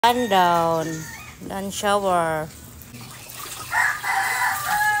Down, then shower.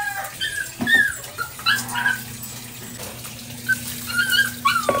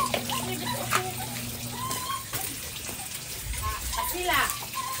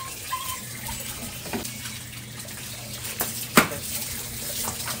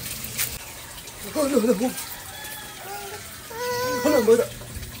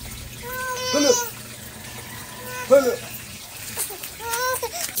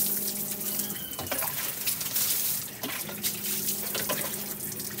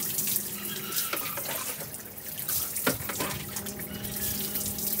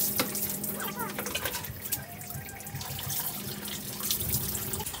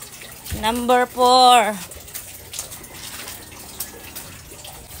 Number 4.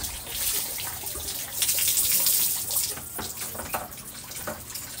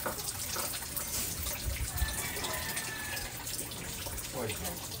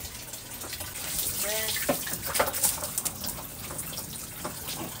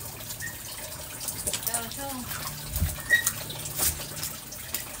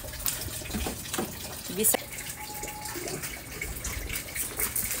 Bisa.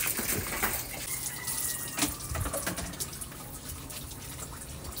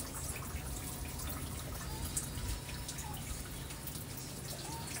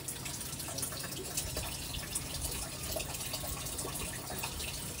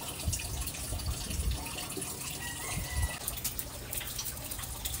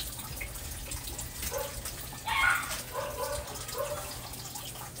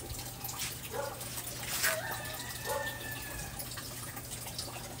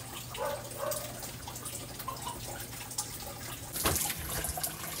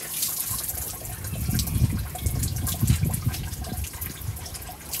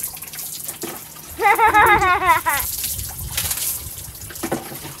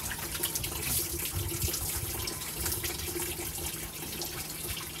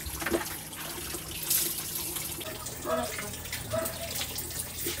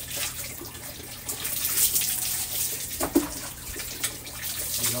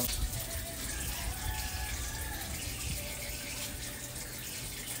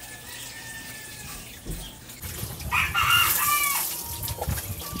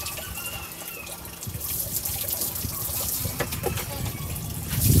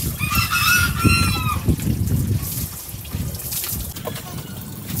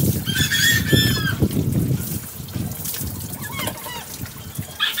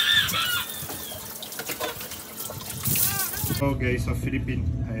 Hello guys of Philippines,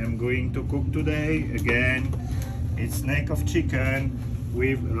 I am going to cook today again. It's neck of chicken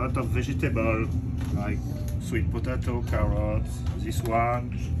with a lot of vegetable like sweet potato, carrots, this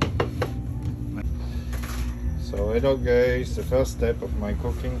one. So hello guys, the first step of my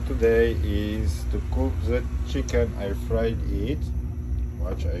cooking today is to cook the chicken. I fried it.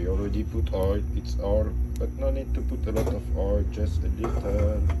 Watch, I already put oil, it's all, but no need to put a lot of oil, just a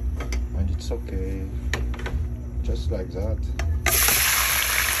little, and it's okay. Just like that. It's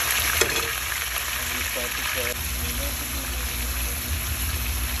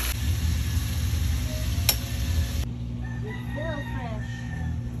still fresh.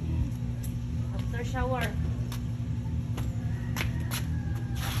 After shower.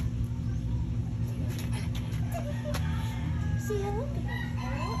 See,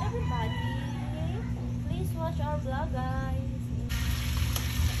 hello everybody. Please watch our vlog, guys.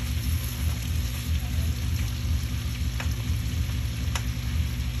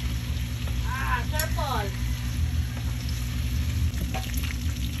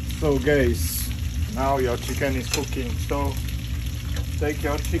 So guys, now your chicken is cooking. So take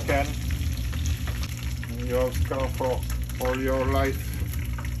your chicken and you have scar for all your life.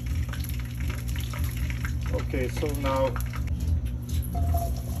 Okay, so now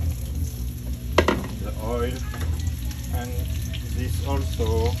the oil and this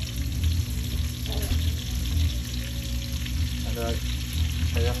also, and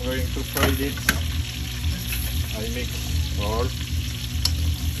I am going to fry it. I mix all.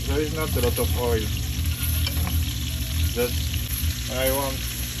 There is not a lot of oil. Just I want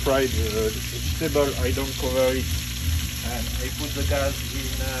fried vegetable. I don't cover it, and I put the gas in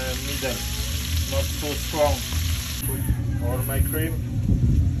middle, not so strong. Put all my cream,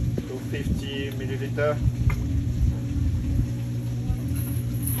 250 milliliter.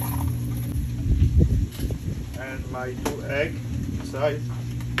 And my 2 eggs inside.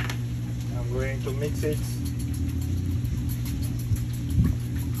 I'm going to mix it.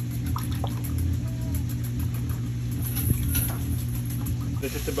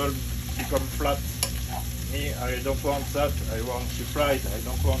 Vegetable become flat Me, I don't want that. I want it fried. I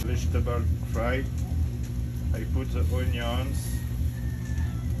don't want vegetable fried. I put the onions,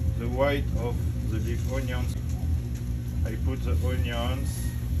 the white of the leaf onions. I put the onions,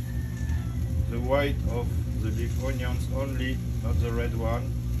 the white of the leaf onions only, not the red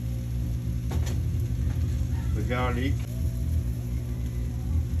one. The garlic.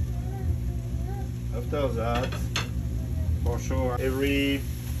 After that, for sure, every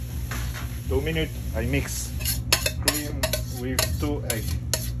 2 minutes I mix cream with 2 eggs.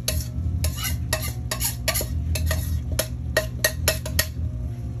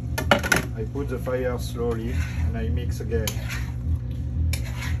 I put the fire slowly and I mix again.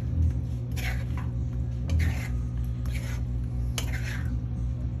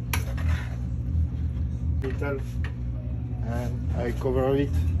 Little, and I cover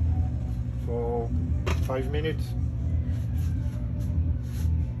it for 5 minutes.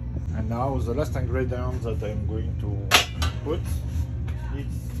 And now the last ingredient that I'm going to put is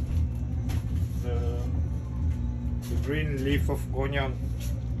the green leaf of onion.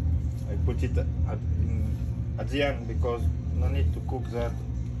 I put it at the end because no need to cook that.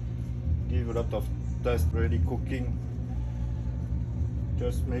 Give a lot of taste ready cooking.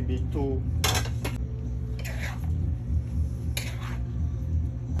 Just maybe 2.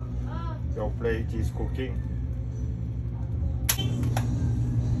 Your plate is cooking.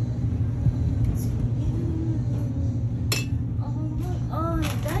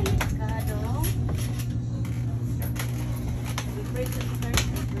 Diet ka dong.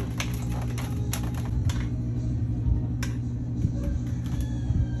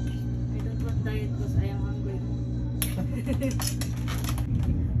 I don't want diet because I am hungry.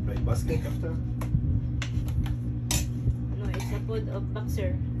 Play basket after? No, it's a food of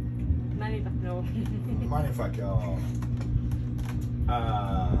boxer. Mami baklo. Manufacture.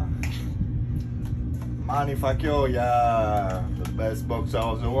 Manufacture, yeah, the best boxer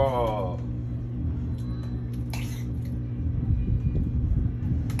of the world.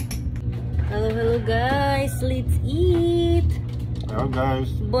 Hello guys, let's eat. Hello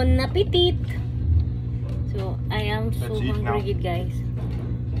guys. Bon appetit. So I am so Let's eat now. hungry, guys.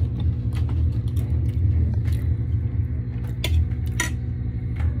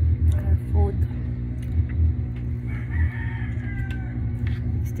 Our food.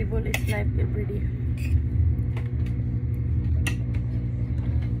 Festival is life every day.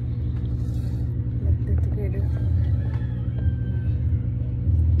 Like that together.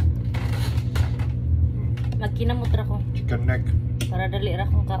 Magkinamot ra ko Chicken neck. para dali ra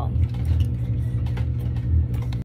kong kaon.